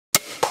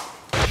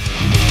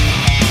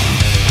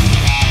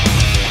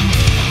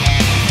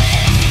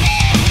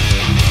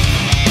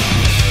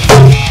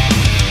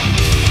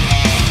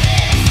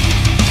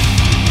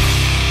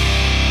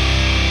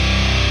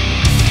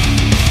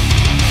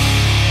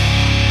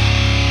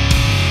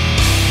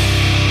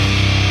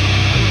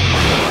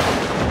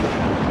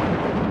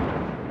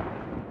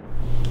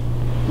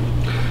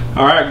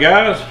Alright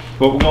guys,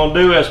 what we're going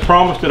to do as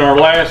promised in our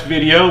last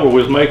video where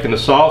we was making the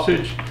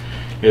sausage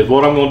is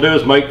what I'm going to do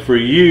is make for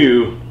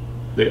you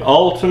the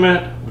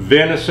ultimate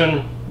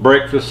venison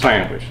breakfast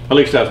sandwich. At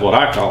least that's what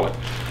I call it.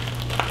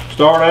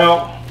 Start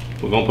out,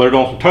 we're going to put it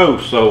on some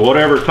toast. So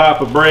whatever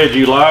type of bread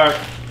you like.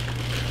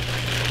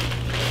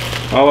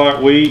 I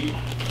like wheat.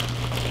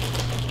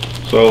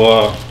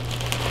 So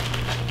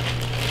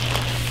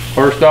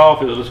first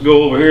off is let's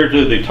go over here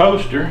to the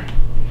toaster.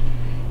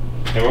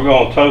 And we're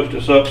going to toast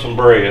us up some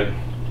bread.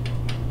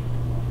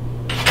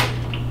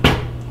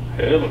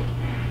 Hell.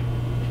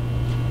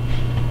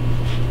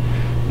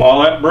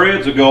 While that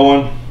bread's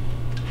going,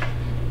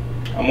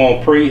 I'm going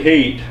to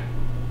preheat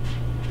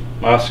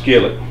my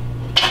skillet.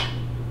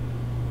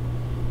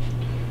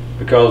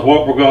 Because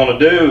what we're going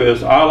to do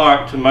is I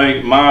like to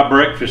make my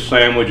breakfast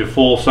sandwich a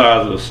full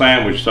size of the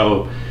sandwich.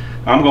 So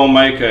I'm going to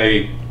make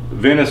a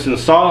venison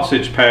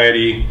sausage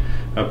patty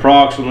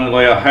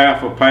approximately a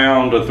half a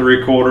pound to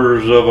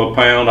 3/4 of a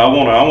pound. I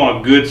want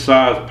a good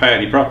sized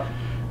patty.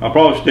 I'll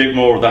probably stick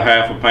more with a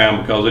half a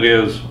pound because it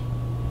is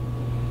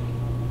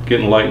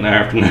getting late in the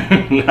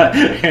afternoon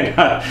and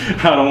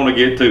I don't want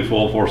to get too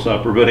full for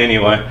supper. But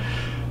anyway,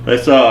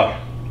 let's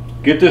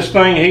get this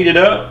thing heated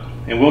up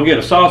and we'll get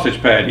a sausage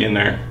patty in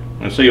there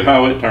and see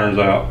how it turns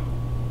out.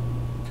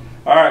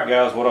 Alright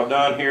guys, what I've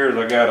done here is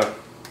I got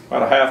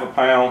about a half a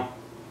pound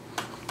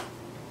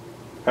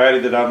patty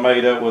that I've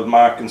made up with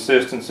my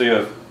consistency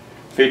of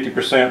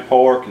 50%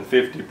 pork and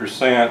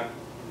 50%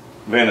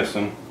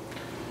 venison,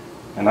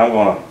 and I'm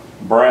going to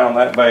brown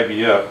that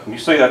baby up. You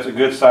see that's a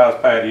good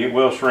sized patty. It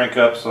will shrink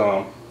up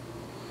some.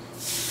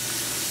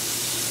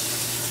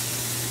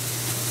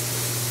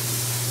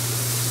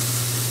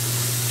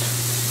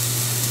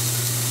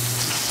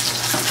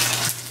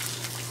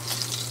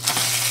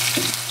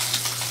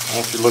 I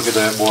want you to look at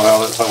that, boy, how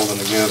that's holding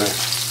together.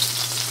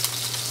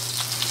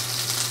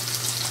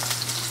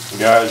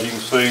 Guys, you can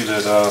see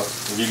that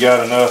if you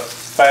got enough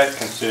fat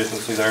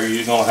consistency there,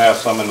 you're going to have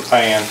some in the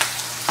pan.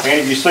 And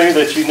if you see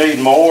that you need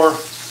more,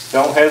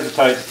 don't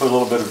hesitate to put a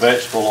little bit of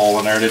vegetable oil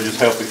in there to just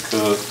help it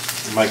cook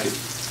and make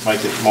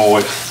it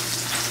moist.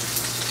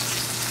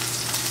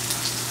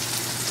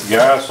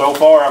 Guys, so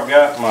far I've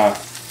got my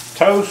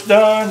toast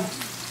done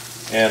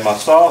and my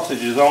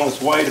sausage is on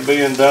its way to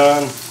being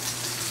done.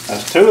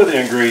 That's 2 of the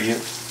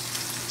ingredients.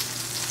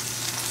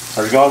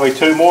 There's going to be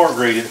 2 more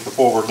ingredients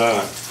before we're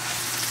done.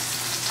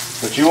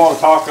 But you want to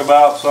talk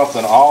about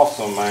something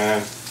awesome,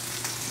 man.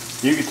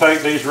 You can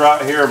take these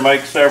right here and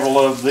make several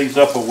of these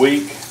up a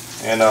week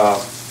and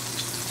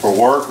for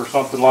work or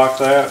something like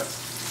that.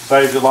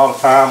 Saves you a lot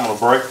of time on a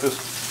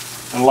breakfast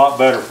and a lot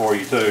better for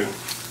you too.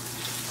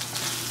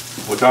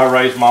 Which I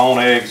raise my own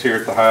eggs here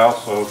at the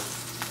house, so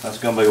that's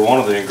going to be one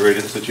of the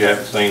ingredients that you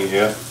haven't seen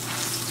yet.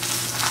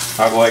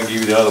 I'll go ahead and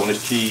give you the other one.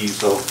 It's cheese.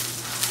 So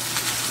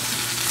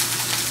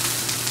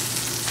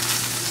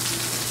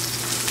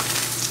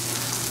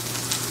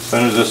as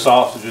soon as this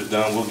sausage is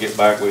done, we'll get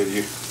back with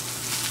you.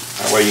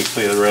 That way you can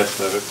see the rest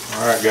of it.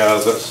 Alright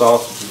guys, that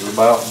sausage is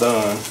about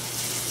done.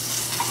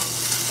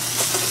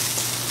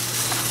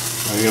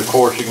 And of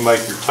course you can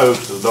make your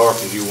toast as dark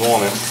as you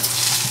want it.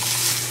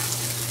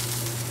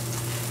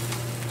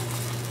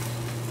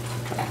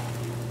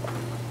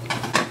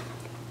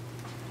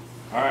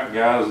 Alright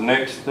guys, the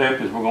next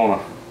step is we're gonna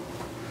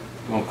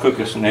cook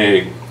us an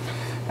egg.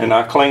 And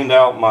I cleaned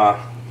out my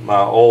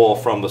oil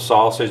from the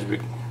sausage.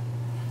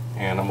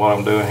 And what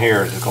I'm doing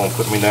here is just going to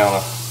put me down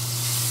a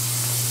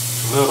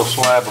little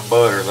slab of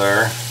butter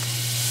there.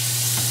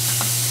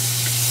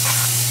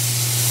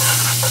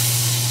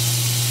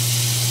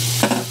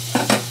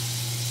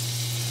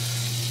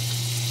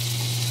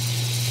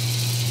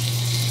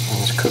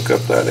 And just cook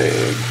up that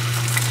egg.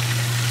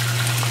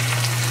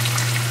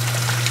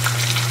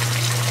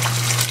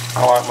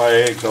 I like my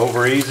eggs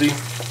over easy.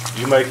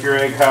 You make your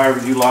egg however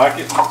you like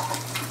it.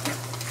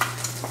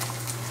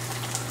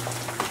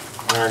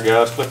 Alright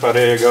guys, flip that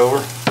egg over.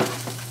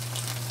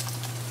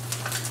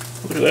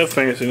 Look at that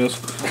fanciness.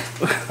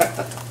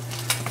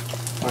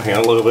 I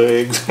love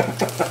eggs.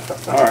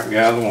 Alright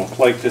guys, I'm going to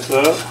plate this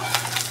up.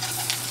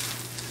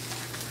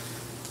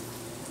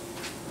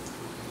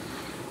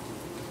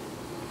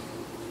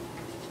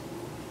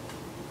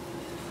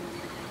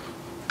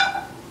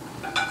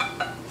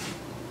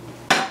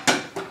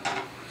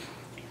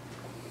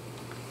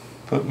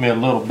 Put me a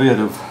little bit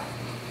of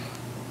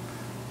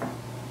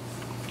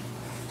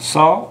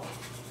salt.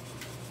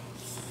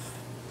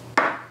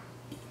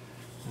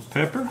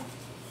 Pepper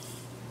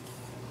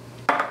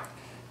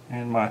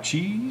and my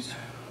cheese.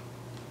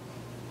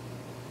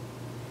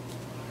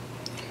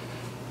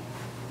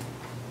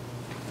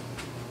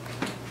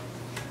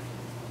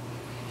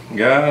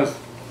 Guys,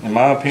 in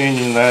my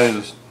opinion, that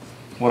is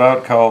what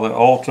I'd call the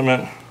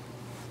ultimate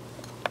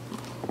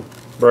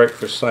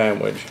breakfast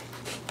sandwich.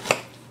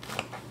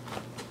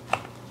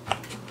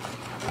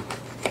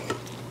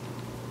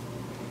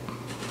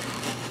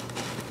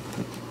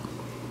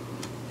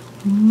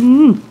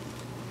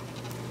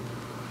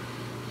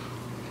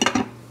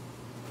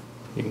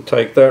 You can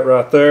take that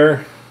right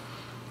there,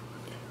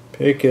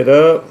 pick it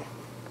up,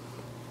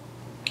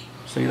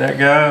 See that,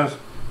 guys?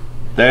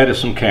 That is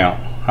some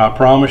count. I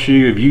promise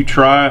you, if you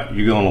try it,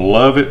 you're gonna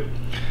love it.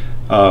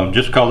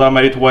 Just because I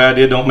made it the way I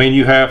did don't mean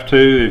you have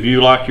to. If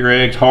you like your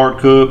eggs hard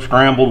cooked,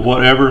 scrambled,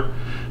 whatever.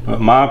 But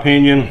in my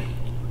opinion,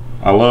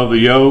 I love the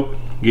yolk.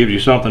 Gives you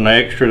something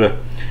extra to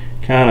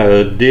kind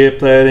of dip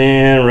that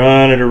in,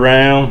 run it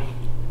around.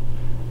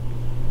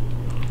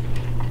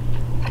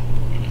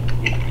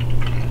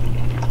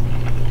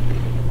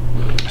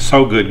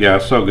 So good,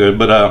 guys, so good.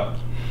 But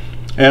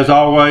as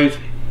always,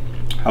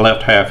 I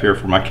left half here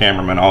for my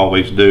cameraman. I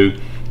always do.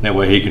 That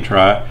way he can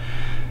try it.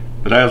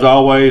 But as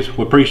always,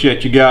 we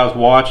appreciate you guys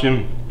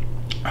watching.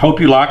 Hope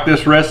you like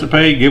this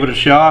recipe. Give it a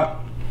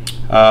shot.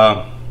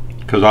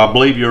 Because I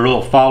believe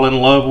you'll fall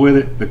in love with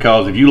it.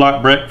 Because if you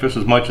like breakfast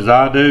as much as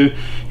I do,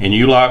 and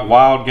you like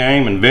wild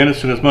game and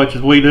venison as much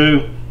as we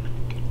do,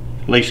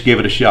 at least give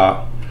it a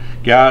shot.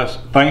 Guys,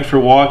 thanks for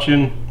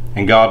watching,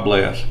 and God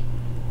bless.